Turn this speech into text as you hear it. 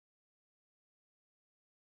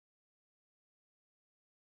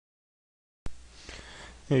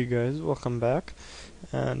Hey guys, welcome back,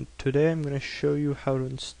 and today I'm going to show you how to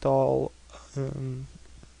install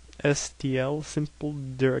SDL, Simple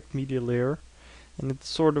Directmedia Layer, and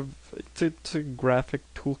it's a graphic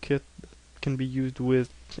toolkit that can be used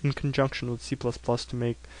in conjunction with C++ to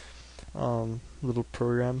make little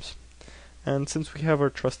programs. And since we have our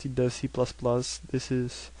trusty dev C++, this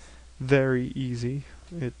is very easy.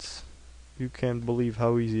 You can't believe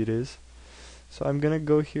how easy it is. So I'm gonna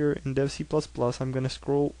go here in dev C++, I'm gonna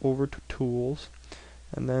scroll over to tools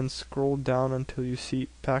and then scroll down until you see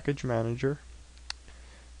package manager.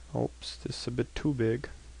 Oops, this is a bit too big.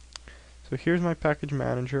 So here's my package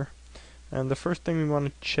manager, and the first thing we want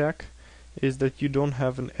to check is that you don't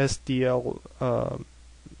have an SDL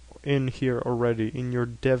in here already in your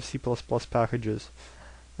dev C++ packages.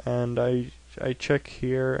 And I check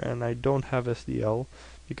here and I don't have SDL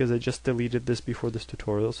because I just deleted this before this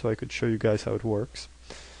tutorial so I could show you guys how it works.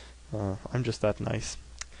 I'm just that nice.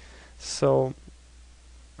 So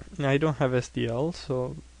I don't have SDL,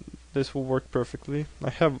 so this will work perfectly.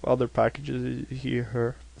 I have other packages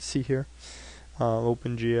here, see here,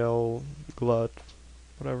 OpenGL, Glut,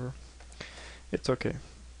 whatever. It's okay.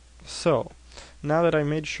 So now that I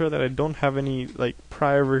made sure that I don't have any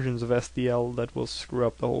prior versions of SDL that will screw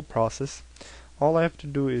up the whole process, all I have to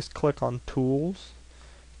do is click on Tools,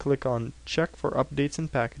 click on Check for Updates and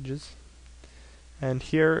Packages, and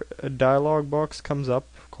here a dialog box comes up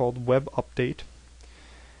called Web Update.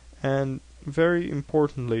 And very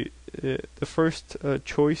importantly, the first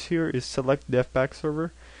choice here is Select DevPack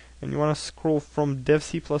Server, and you want to scroll from Dev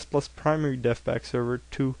C++ Primary DevPack Server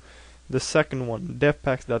to the second one,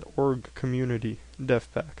 devpacks.org Community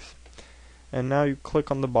DevPacks. And now you click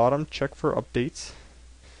on the bottom, Check for Updates,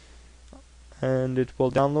 and it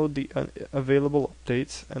will download the available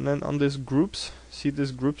updates. And then on this groups, see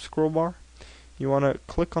this group scroll bar? You want to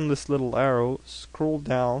click on this little arrow, scroll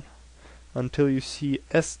down until you see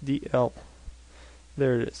SDL.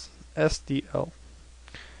 There it is, SDL.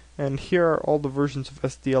 And here are all the versions of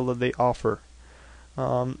SDL that they offer.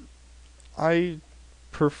 I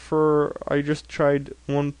just tried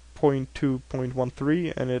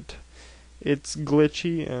 1.2.13 and it's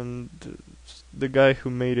glitchy, and the guy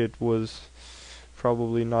who made it was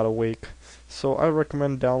probably not awake. So I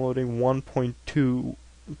recommend downloading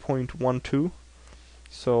 1.2.12,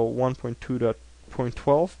 so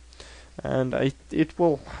 1.2.12, and it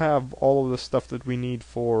will have all of the stuff that we need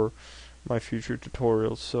for my future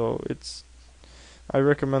tutorials. So I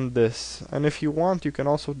recommend this. And if you want, you can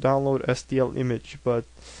also download SDL image, but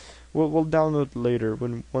we'll download it later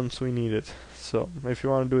once we need it. So if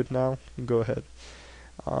you want to do it now, go ahead.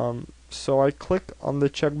 So I click on the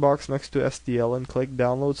checkbox next to SDL and click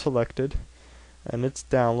Download Selected, and it's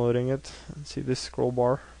downloading it. See this scroll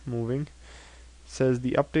bar moving? It says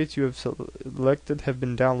the updates you have selected have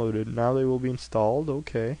been downloaded. Now they will be installed.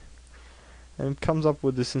 Okay. And it comes up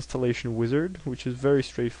with this installation wizard, which is very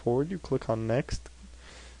straightforward. You click on Next,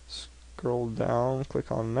 scroll down,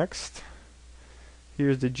 click on Next.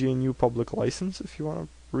 Here's the GNU public license if you want to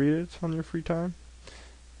read it on your free time.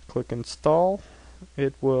 Click Install.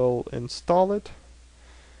 It will install it,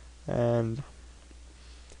 and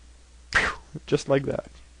just like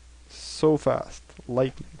that. So fast,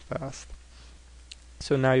 lightning fast.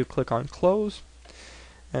 So now you click on Close,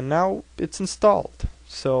 and now it's installed.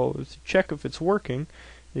 So to check if it's working,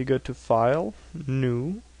 you go to File,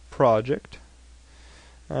 New, Project,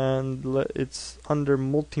 and it's under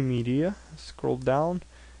Multimedia. Scroll down,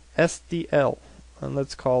 SDL, and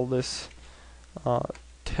let's call this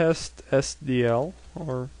Test SDL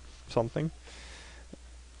or something.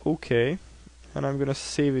 Okay, and I'm gonna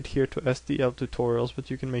save it here to SDL tutorials, but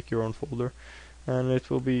you can make your own folder, and it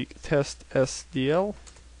will be Test SDL.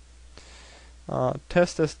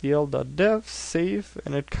 testsdl.dev, save,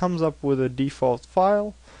 and it comes up with a default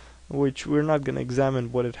file, which we're not going to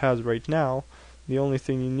examine what it has right now. The only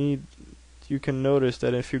thing you can notice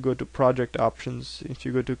that if you go to project options, if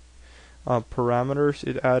you go to parameters,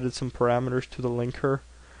 it added some parameters to the linker,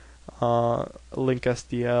 link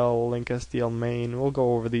SDL main. We'll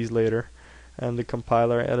go over these later. And the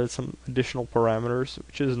compiler added some additional parameters,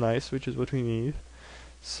 which is nice, which is what we need.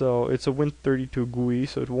 So it's a Win32 GUI,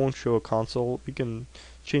 so it won't show a console. We can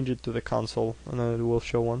change it to the console and then it will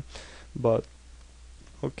show one. But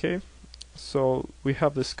okay, so we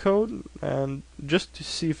have this code, and just to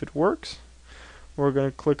see if it works, we're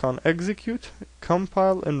going to click on Execute,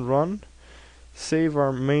 compile and run, save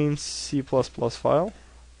our main C++ file,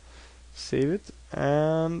 save it,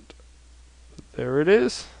 and there it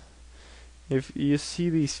is. If you see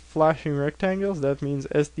these flashing rectangles, that means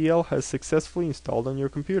SDL has successfully installed on your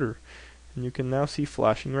computer. And you can now see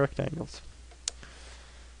flashing rectangles.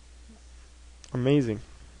 Amazing.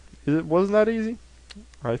 Wasn't that easy?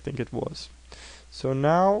 I think it was. So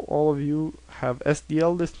now all of you have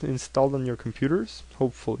SDL installed on your computers,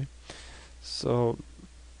 hopefully. So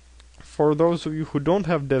for those of you who don't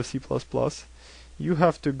have dev C++, you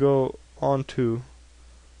have to go onto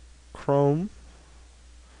Chrome,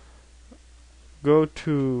 go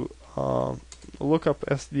to look up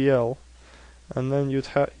SDL, and then you'd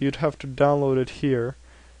have to download it here.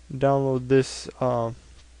 Download this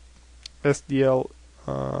SDL.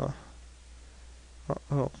 Oh,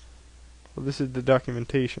 this is the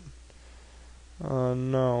documentation.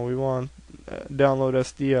 No, we want download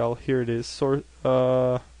SDL. Here it is. Source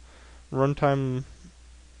runtime.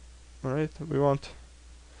 All right,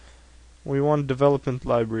 we want development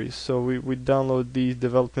libraries. So we download these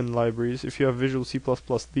development libraries. If you have Visual C++,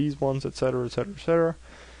 these ones, etc., etc., etc.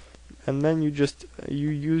 And then you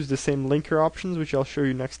use the same linker options, which I'll show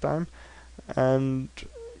you next time, and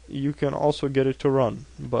you can also get it to run.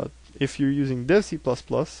 But if you're using dev C++,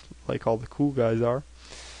 like all the cool guys are,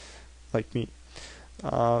 like me,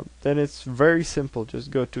 then it's very simple. Just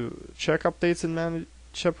go to check updates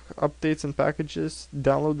and packages,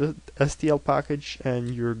 download the SDL package,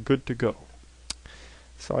 and you're good to go.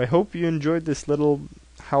 So I hope you enjoyed this little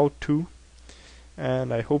how-to,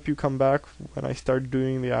 and I hope you come back when I start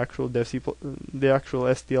doing the actual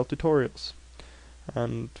SDL tutorials.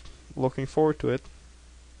 And looking forward to it.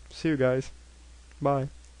 See you guys. Bye.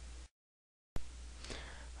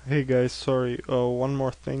 Hey guys, sorry, one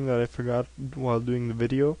more thing that I forgot while doing the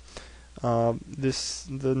video.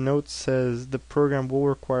 The note says the program will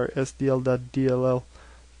require sdl.dll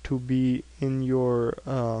to be in your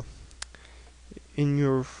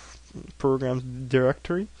program's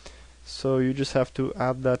directory. So you just have to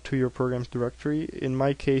add that to your program's directory. In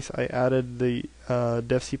my case, I added the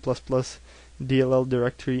dev C++ DLL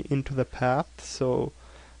directory into the path, so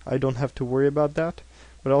I don't have to worry about that.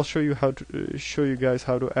 But I'll show you guys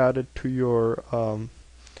how to add it to your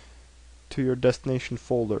destination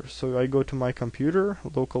folder. So I go to my computer,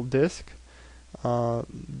 local disk,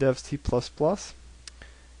 dev C++,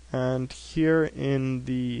 and here in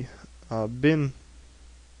the bin,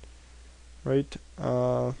 right,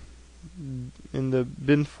 in the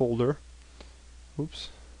bin folder, oops,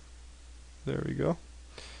 there we go.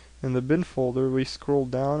 In the bin folder, we scroll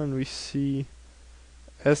down and we see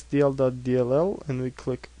sdl.dll, and we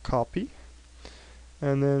click copy,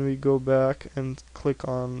 and then we go back and click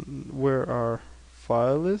on where our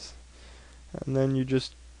file is, and then you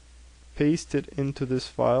just paste it into this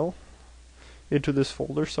folder,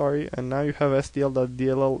 sorry, and now you have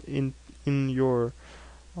sdl.dll in your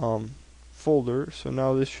folder. So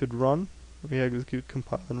now this should run. We execute,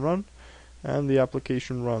 compile, and run, and the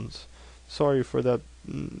application runs. Sorry for that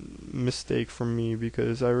mistake from me,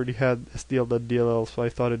 because I already had sdl.dll, so I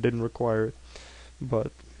thought it didn't require it.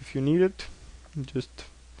 But if you need it, just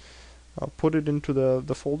put it into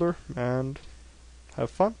the folder and have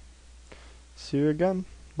fun. See you again.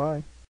 Bye.